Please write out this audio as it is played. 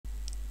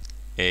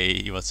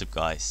Hey, what's up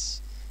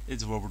guys?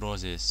 It's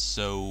Robert.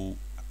 So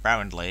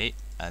apparently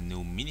a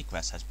new mini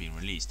quest has been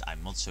released.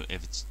 I'm not sure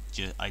if it's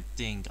just, I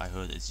think I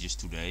heard it's just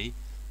today.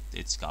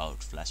 It's called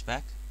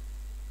Flashback.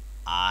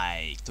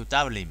 I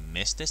totally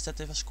missed this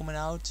that it was coming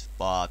out,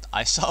 but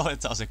I saw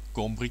it as a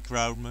comp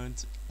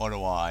requirement.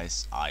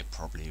 Otherwise, I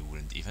probably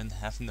wouldn't even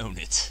have known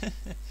it.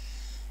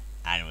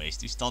 Anyways,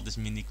 to start this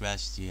mini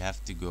quest, you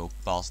have to go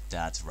past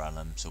that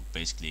realm. So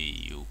basically,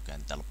 you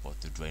can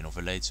teleport to Draenor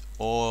Village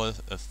or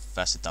a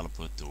faster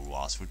teleport to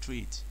Ra's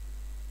Retreat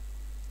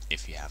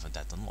if you haven't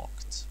that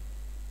unlocked.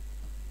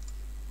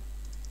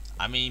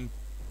 I mean,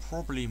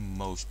 probably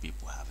most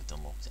people have it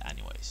unlocked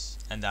anyways.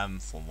 And then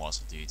from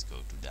Ra's Retreat, go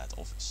to that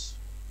office.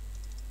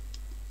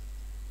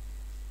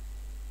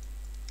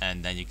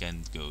 And then you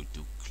can go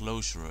to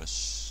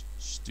Closer's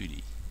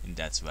study, and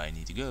that's where I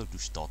need to go to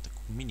start the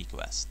mini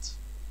quest.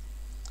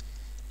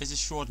 It's a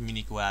short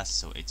mini quest,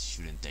 so it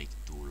shouldn't take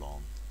too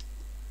long.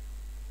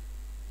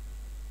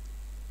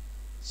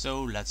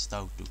 So let's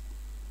talk to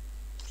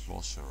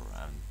Closer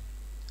and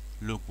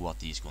look what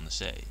he's gonna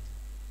say.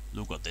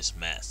 Look at this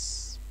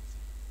mess.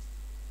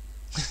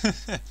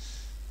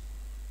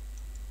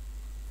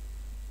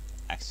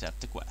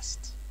 Accept the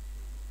quest.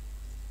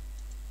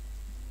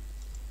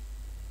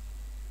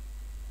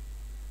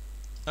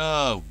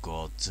 Oh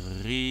god,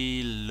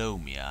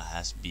 Relomia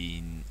has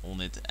been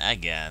on it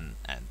again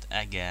and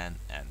again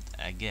and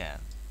again.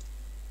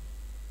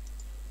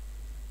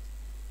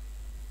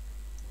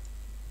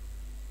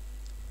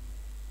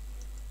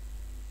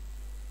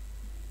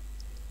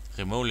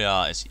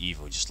 Remolia is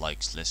evil just like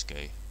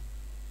Sliske.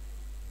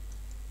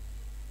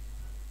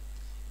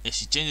 If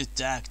she changed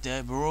attack,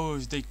 their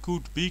burrows they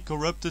could be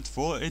corrupted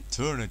for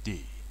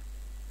eternity.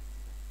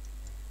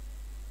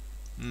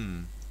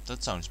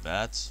 That sounds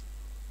bad.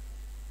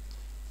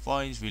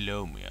 Finds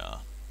Relomia.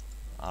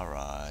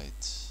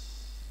 Alright.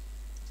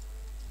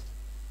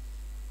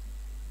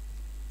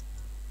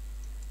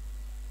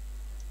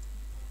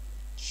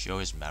 Show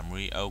his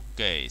memory.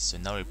 Okay, so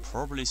now we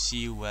probably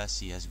see where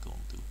she has gone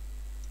to.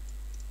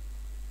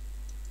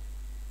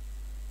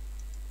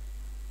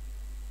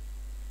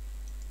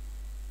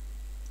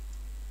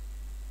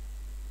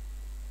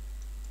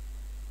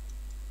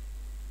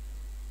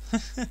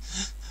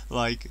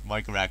 Like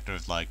my character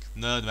is like,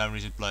 no, the memory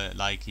is a player.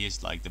 Like he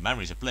is like, the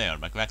memory is a player.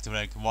 My character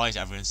like, why is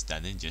everyone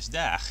standing just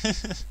there?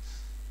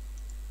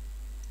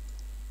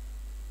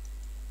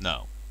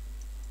 No,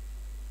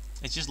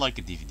 it's just like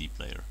a DVD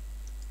player.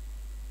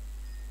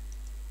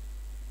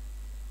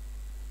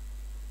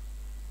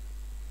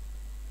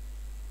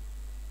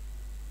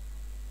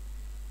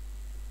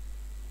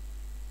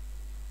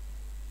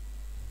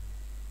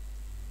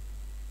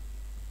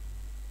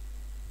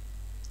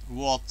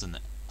 What an,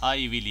 I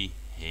really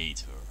hate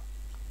her.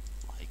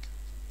 Like,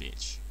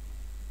 bitch.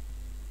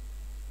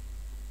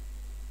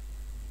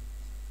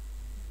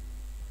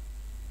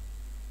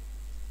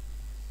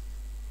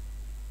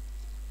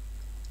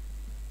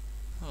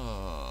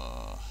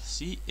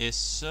 She is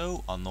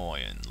so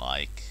annoying,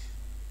 like.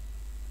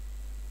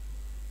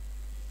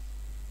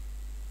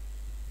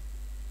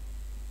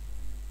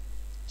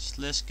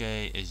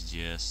 Sliske is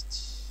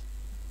just.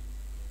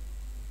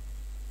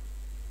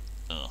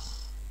 Ugh.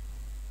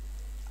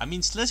 I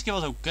mean, Sliske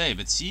was okay,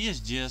 but she is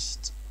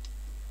just.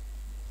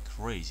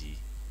 Crazy.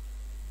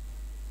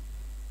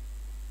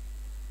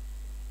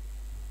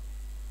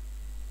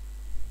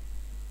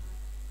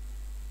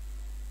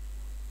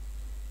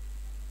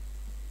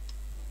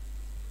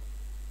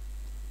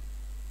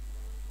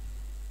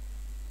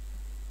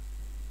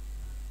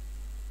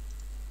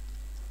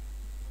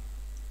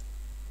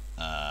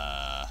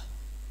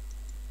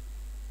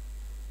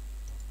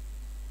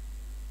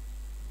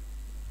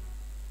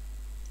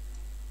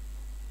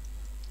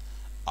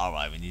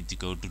 Alright, we need to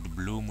go to the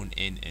Blue Moon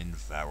Inn in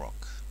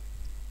Varrock.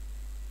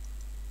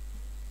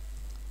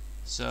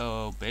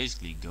 So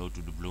basically go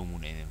to the Blue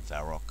Moon Inn in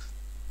Varrock.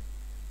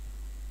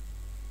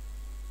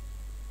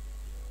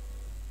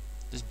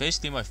 This is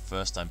basically my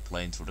first time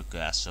playing through the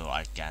quest, so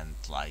I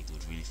can't like do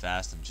it really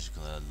fast. I'm just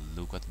gonna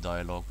look at the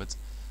dialogue, but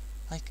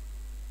like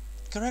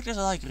characters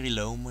like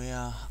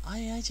Relomia,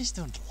 I just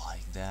don't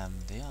like them.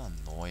 They are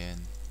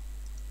annoying.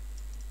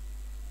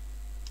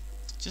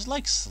 Just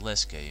like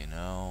Sliske, you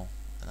know?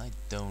 And I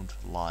don't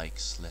like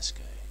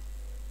Sliske.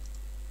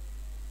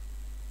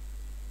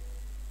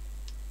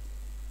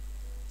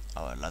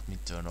 Alright, let me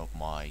turn up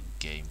my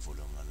game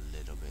volume a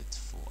little bit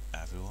for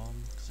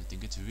everyone, because I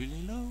think it's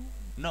really low.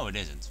 No, it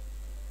isn't.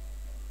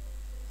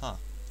 Huh.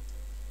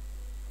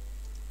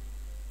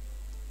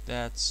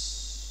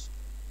 That's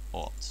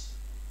odd.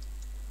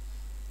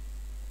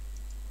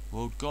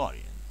 Road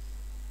Guardian.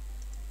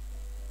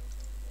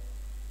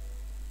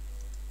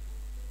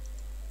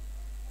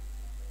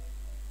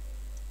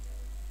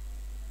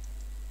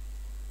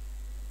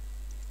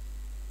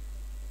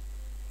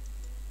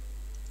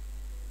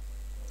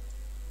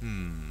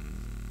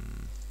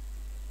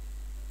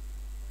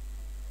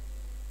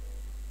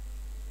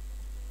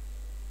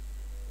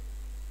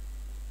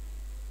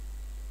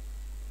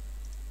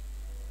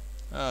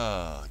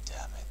 Oh,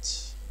 damn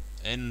it.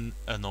 in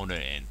another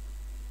inn.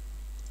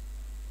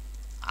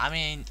 I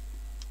mean,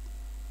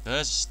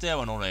 there's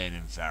still another inn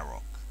in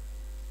Varrock.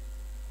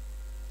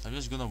 I'm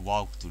just gonna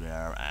walk to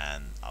there,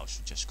 and I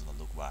was just gonna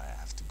look where I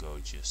have to go,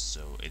 just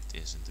so it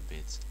isn't a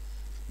bit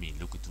me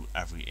looking to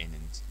every inn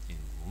in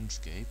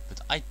RuneScape.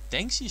 But I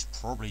think she's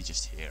probably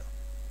just here.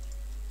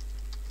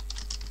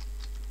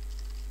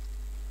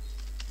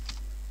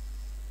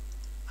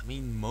 I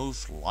mean,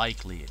 most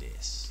likely it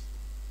is.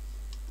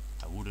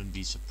 I wouldn't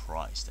be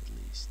surprised, at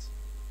least.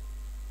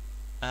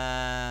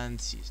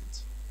 And she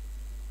isn't.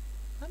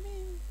 I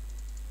mean,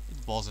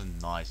 it was a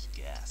nice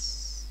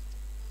guess.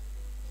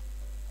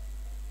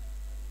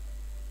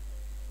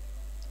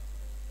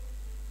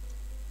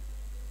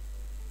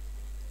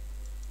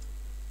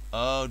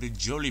 Oh, the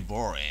Jolly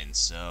Boar Inn,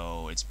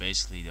 so it's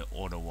basically the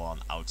other one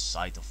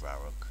outside of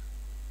Varrock.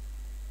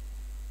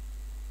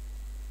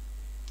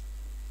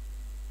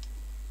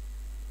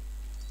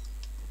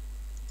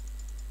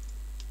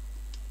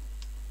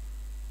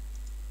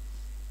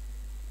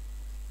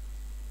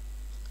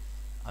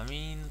 I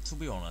mean, to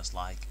be honest,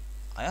 like,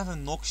 I have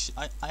a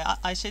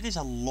I say this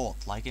a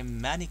lot, like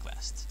in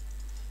miniquest.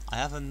 I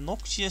have a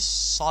noxious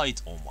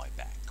sight on my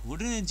back.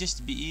 Wouldn't it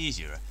just be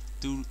easier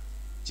to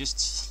just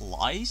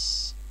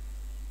slice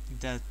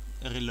that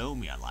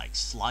Relomia, like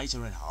slice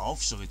her in half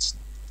so it's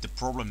the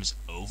problem is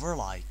over,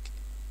 like,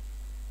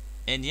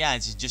 and yeah,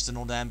 it's just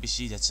another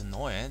NPC that's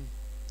annoying.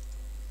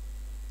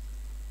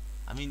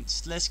 I mean,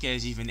 Sleska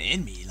is even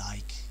in me,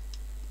 like,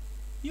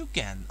 you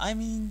can, I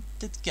mean,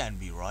 that can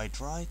be right?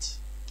 I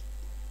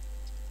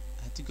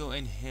had to go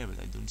in here,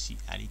 but I don't see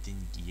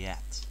anything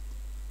yet.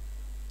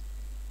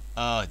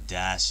 Oh,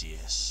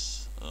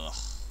 Dacius. Ugh.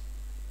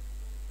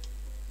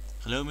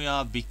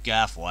 Relomia, be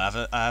careful.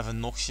 I have a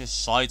noxious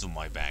sight on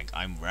my back.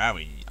 I'm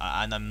wary,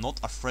 and I'm not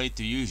afraid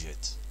to use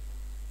it.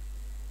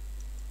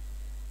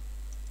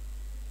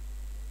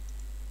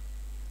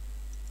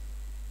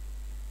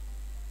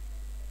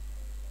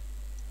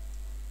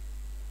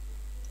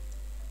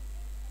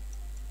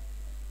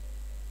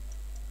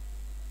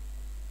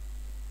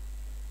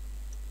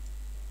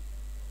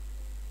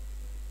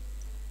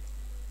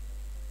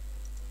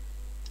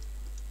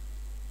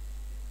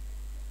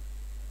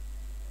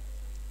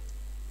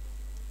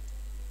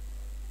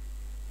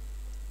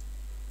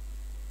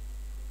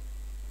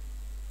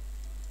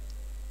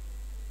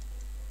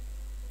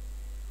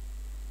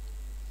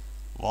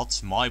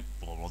 What's my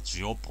problem? What's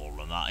your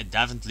problem?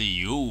 Definitely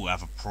you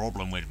have a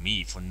problem with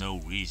me for no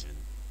reason.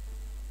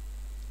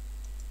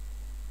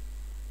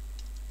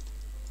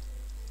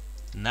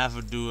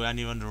 Never do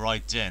anyone the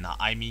right thing.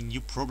 I mean,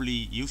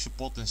 you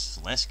support in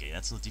Sleska.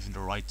 That's not even the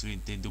right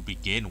thing to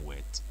begin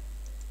with.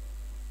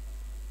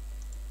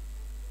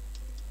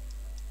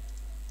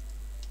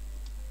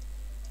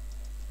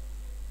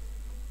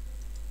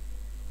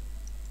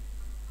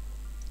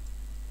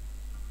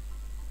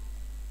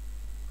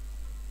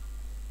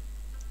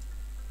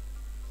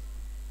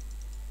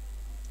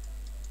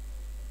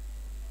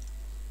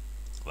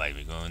 Wait,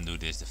 we're gonna do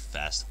this the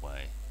fast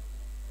way.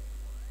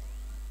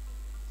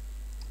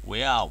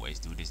 We always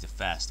do this the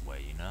fast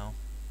way, you know?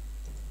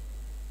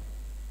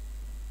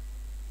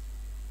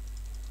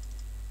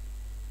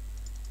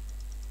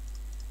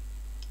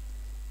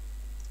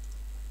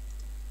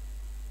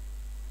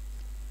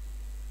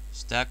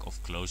 Stack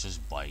of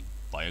closest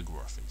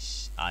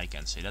biographies. I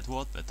can say that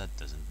word, but that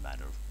doesn't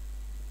matter.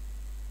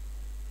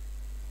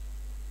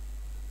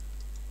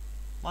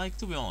 Like,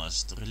 to be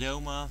honest,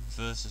 Reloma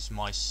versus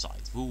my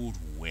side, who would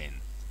win?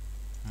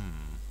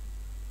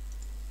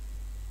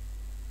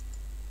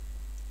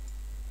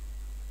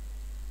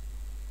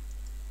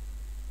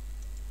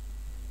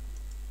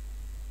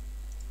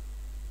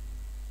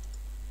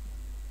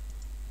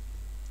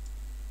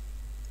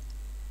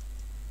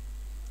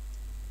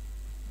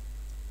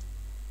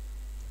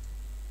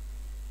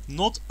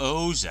 Not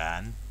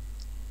Ozan.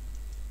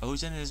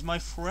 Ozan is my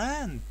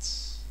friend.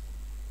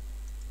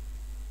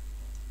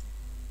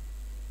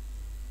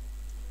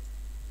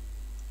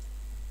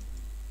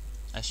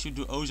 I should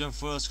do Ozan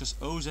first, because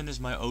Ozan is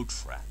my old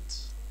friend.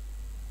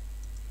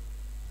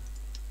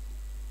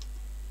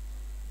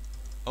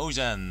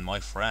 Ozan, my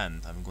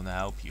friend, I'm gonna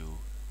help you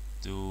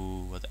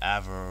do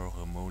whatever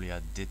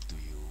Romolia did to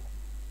you.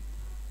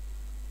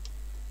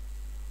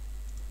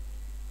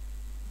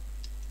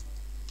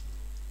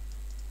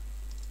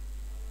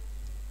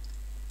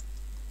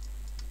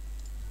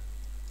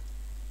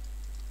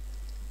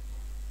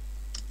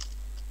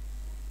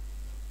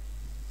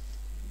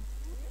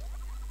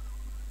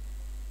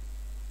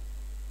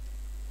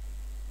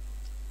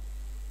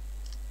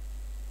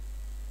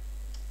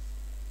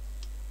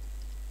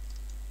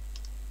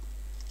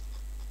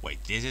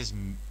 Wait, this is...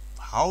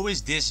 How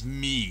is this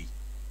me?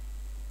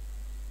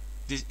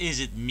 This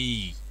isn't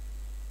me.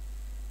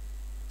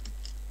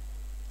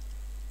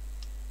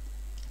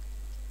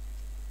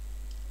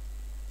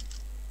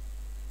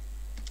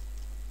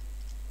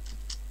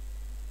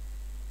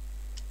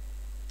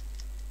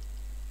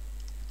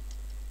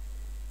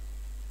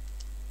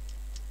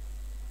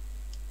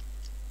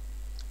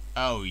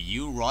 Oh,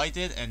 you write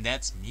it and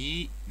that's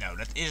me? No,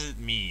 that isn't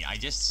me. I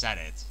just said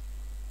it.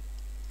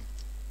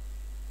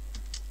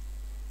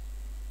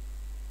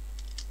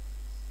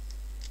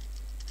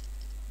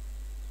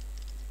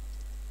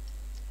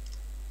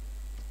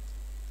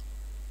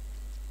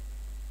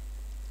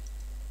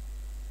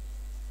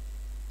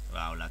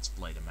 Well, let's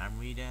play the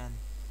memory then.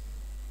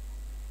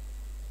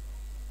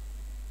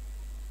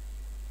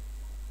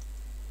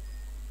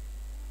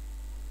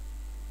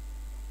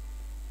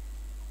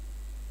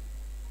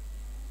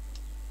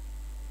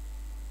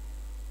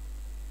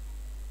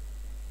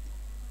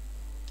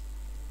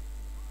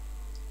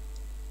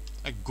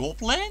 A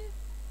goblin?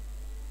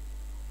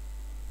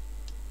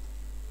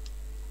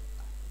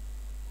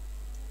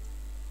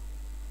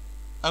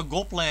 A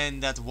goblin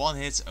that one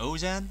hits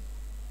Ozan?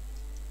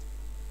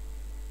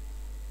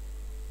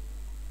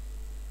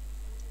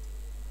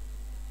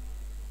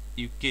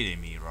 You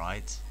kidding me,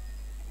 right?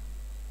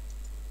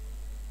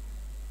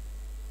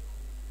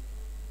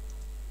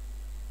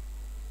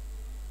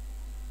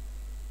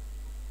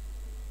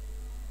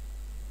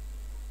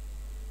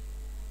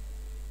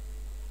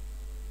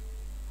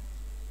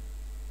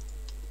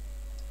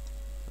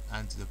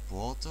 Enter the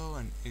portal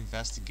and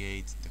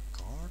investigate the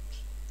card.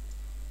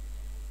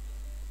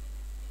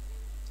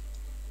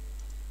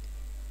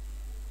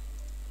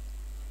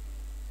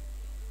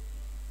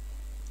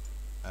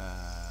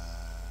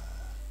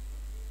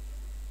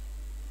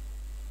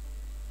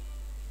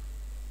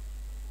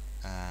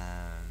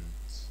 And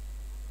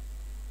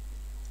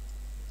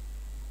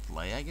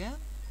play again.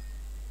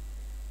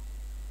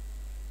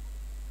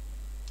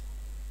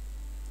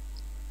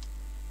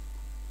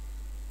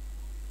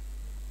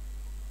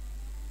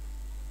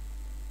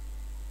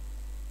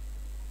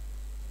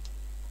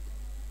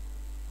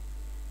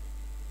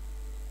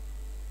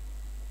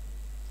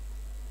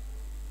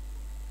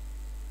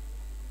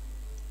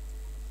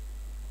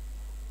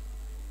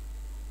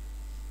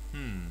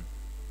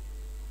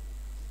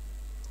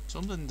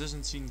 Something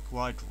doesn't seem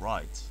quite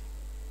right.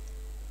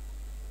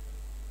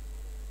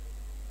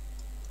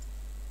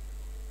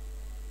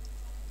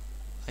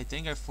 I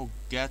think I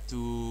forget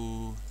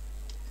to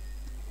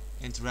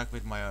interact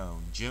with my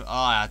own. Jump. Oh,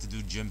 I had to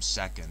do jump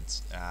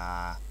second.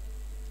 Now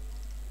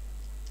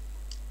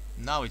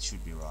it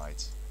should be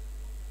right.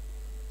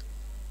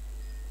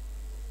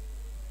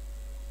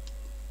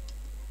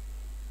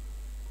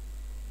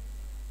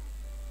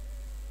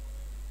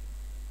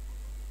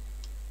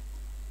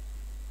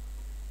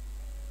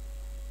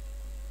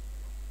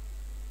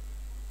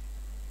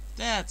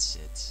 That's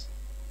it.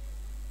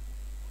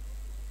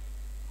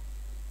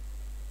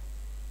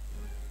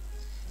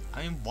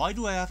 I mean, why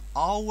do I have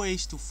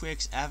always to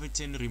fix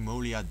everything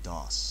Remolia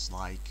does?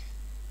 Like...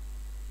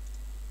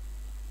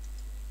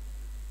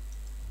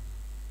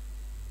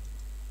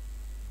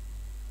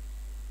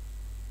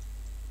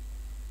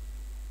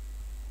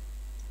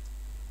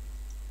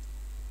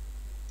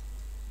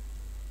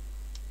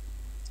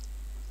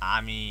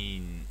 I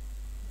mean...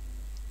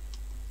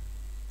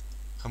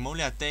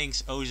 Remolia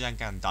thinks Ozan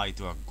can die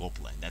to a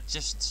goblin. That's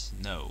just...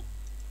 no.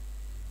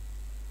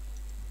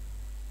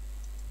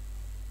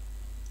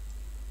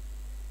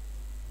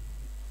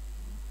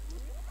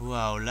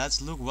 Wow,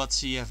 let's look what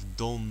she have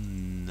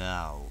done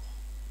now.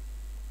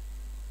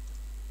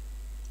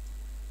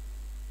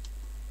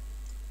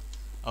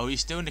 Oh,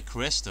 he's still in the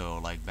crystal,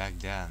 like back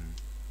then.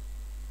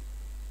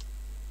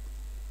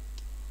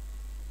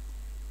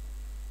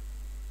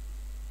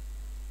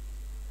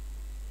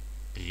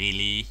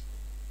 Really?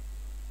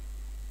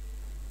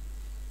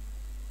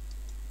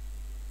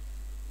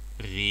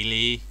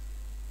 Really?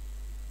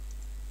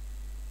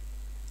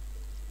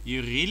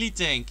 You really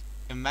think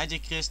a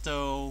magic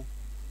crystal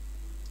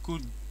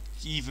could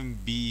even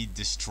be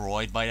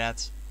destroyed by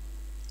that?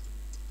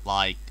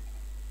 Like,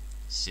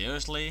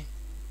 seriously?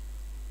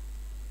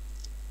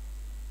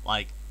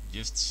 Like,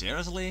 just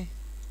seriously?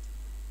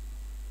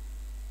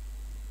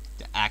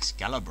 The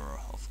Excalibur,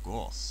 of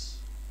course.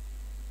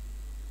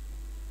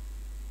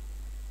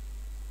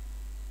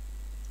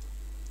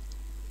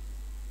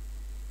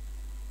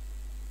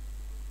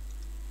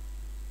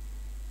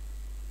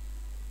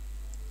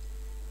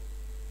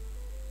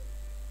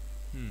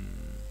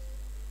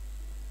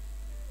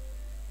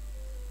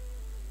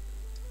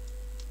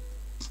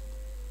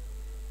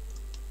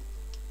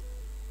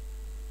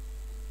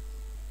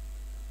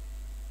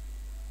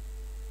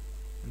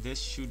 This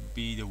should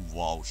be the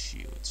wall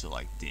shield, so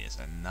like this,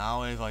 and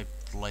now if I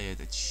play it,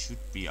 it should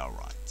be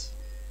alright.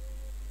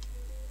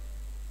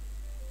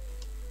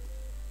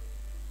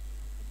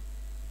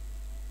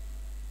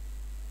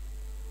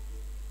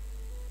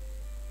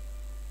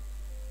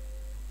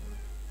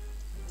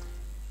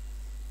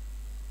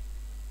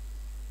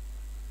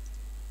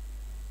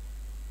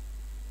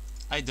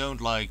 I don't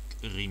like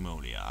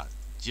Remolia,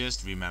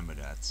 just remember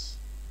that.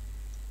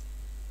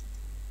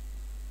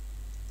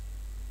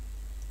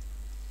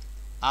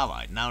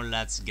 Alright, now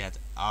let's get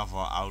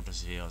Ava out of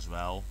here as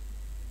well.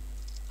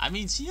 I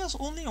mean, she has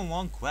only on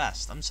one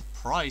quest. I'm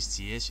surprised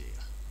she is here.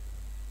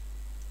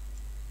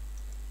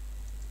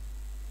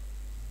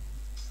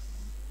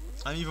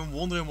 I'm even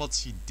wondering what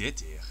she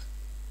did here.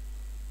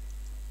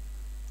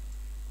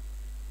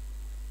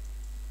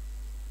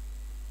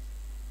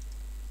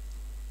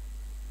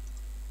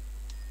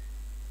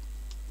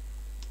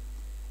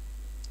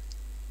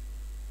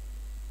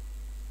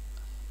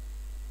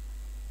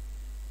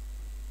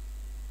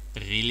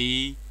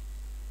 Really?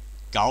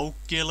 Cow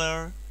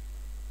killer?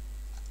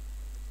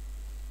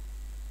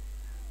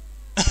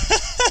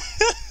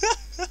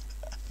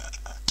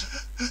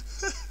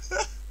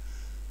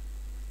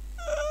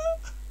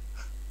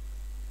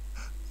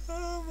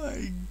 Oh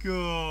my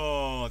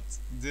god.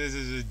 This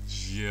is a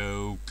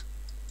joke.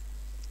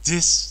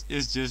 This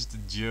is just a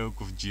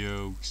joke of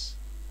jokes.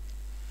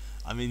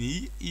 I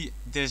mean,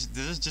 this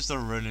is just a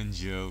running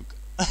joke.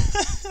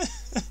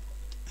 It's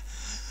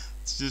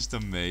just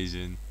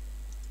amazing.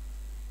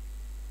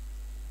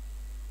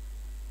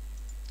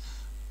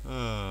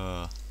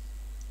 Uh,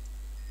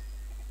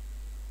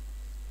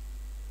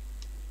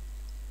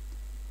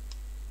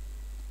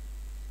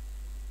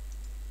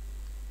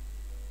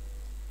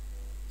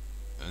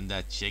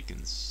 undead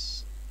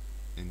chickens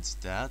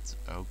instead.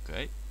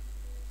 Okay.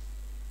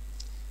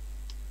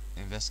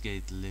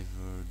 Investigate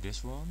liver.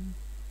 This one.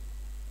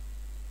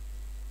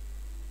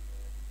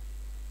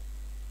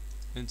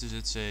 Into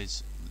it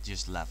says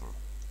just lever.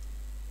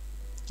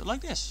 So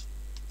like this.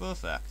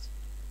 Perfect.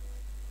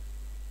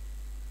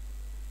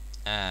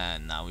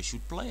 And now we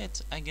should play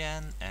it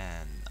again,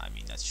 and I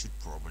mean that should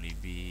probably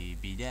be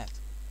that.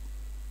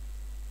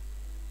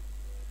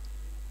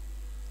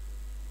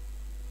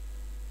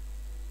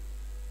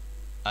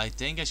 I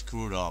think I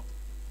screwed up.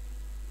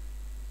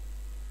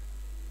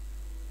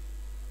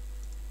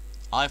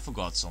 I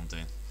forgot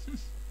something.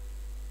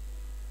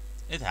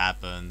 It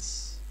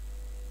happens.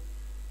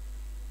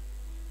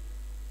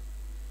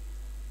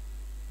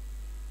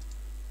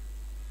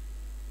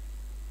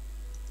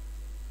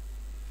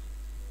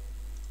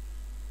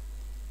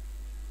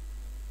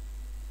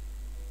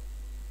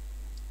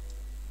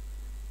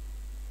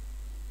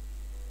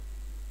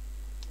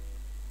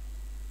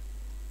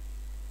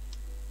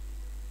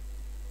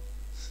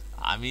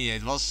 I mean,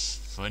 it was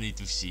funny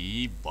to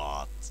see,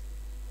 but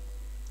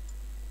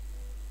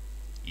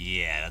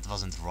yeah, that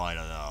wasn't right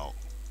at all.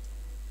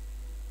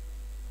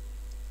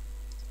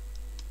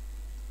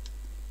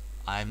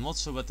 I'm not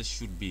sure what this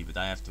should be, but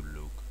I have to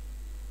look.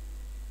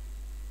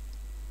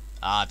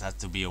 Ah, it has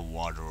to be a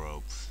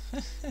wardrobe.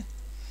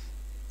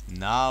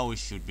 Now we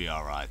should be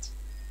alright.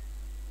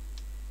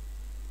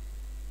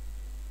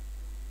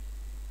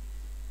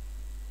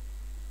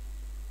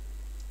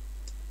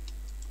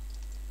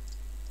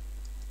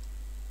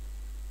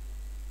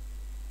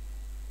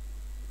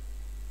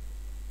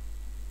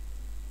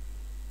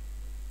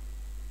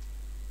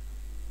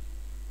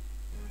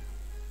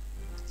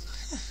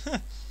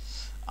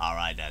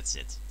 Alright, that's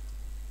it.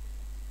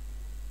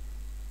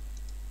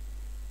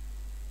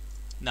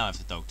 Now I have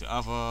to talk to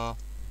Ava.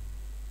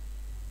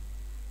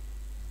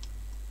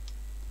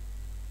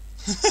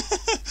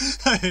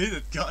 I hate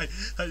that guy.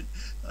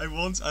 I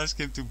once asked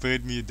him to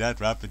breed me a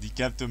dead rabbit. He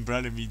kept on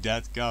breeding me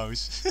dead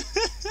cows.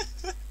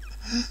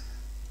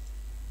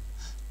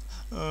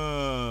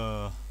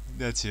 Oh,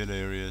 that's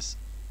hilarious.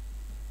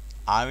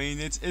 I mean,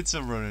 it's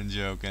a running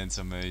joke and it's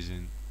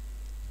amazing.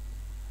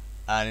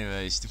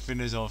 Anyways, to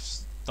finish off,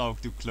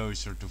 talk to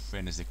closer to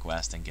finish the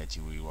quest and get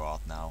you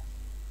reward now.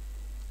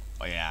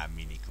 Oh yeah,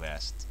 mini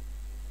quest.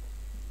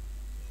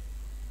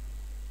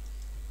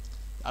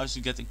 I was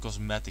getting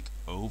cosmetic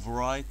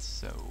override,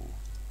 so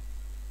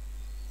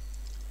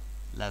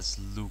let's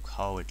look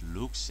how it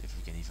looks, if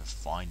we can even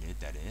find it,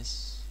 that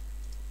is.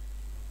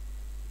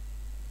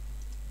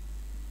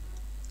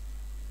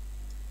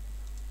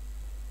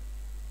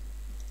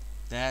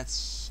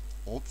 That's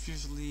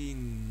obviously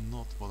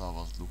not what I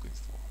was looking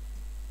for.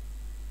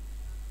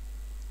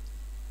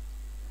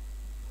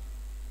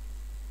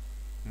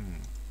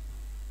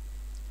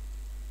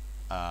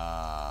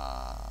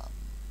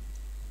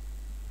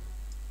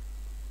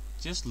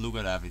 Just look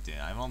at everything.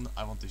 I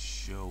want to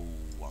show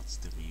what's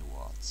the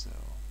reward. So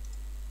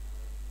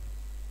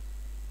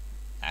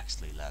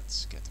actually,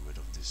 let's get rid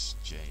of this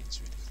chains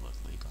really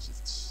quickly because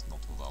it's not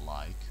what I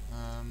like.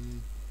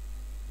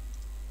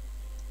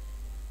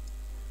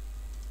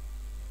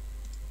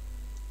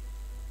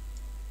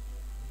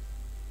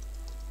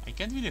 I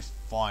can't really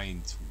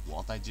find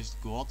what I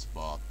just got,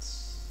 but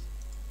so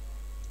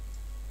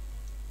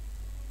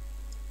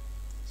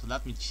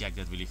let me check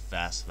that really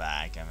fast where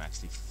I can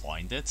actually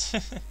find it.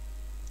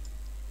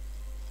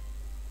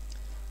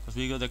 Because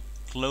we got a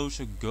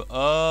closer go.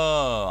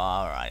 Oh,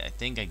 alright, I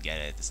think I get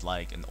it. It's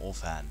like an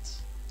offhand.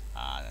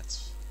 Ah,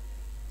 that's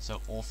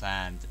so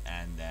offhand,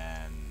 and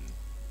then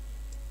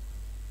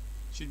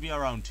should be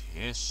around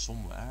here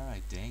somewhere,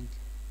 I think.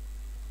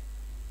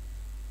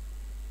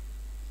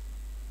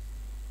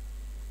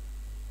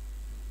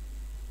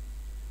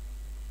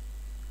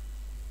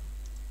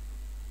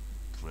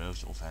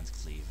 Gross offhand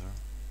cleaver.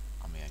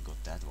 I mean, I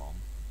got that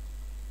one.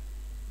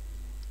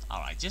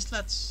 Alright, just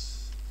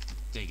let's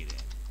take it in.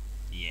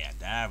 Yeah,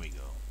 there we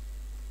go.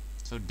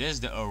 So this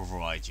is the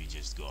override you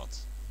just got.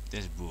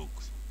 This book.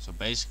 So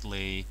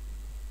basically,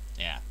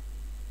 yeah,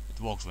 it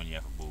works when you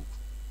have a book.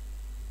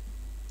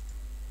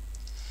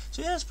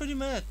 So yeah, that's pretty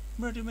much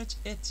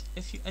it.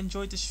 If you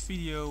enjoyed this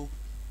video,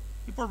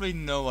 you probably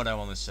know what I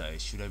want to say.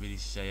 Should I really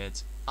say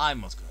it?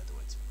 I'm not gonna do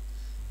it.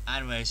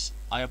 Anyways,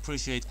 I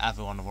appreciate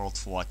everyone in the world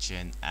for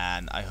watching,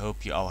 and I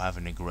hope you all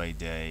having a great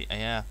day. And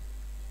yeah,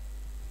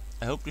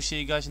 I hope to see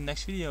you guys in the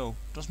next video.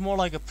 It was more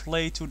like a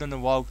playthrough than a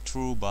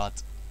walkthrough,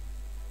 but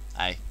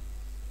hey,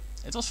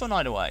 it was fun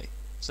either way.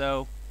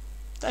 So,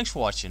 thanks for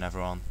watching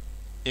everyone.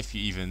 If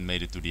you even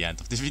made it to the end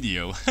of this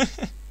video.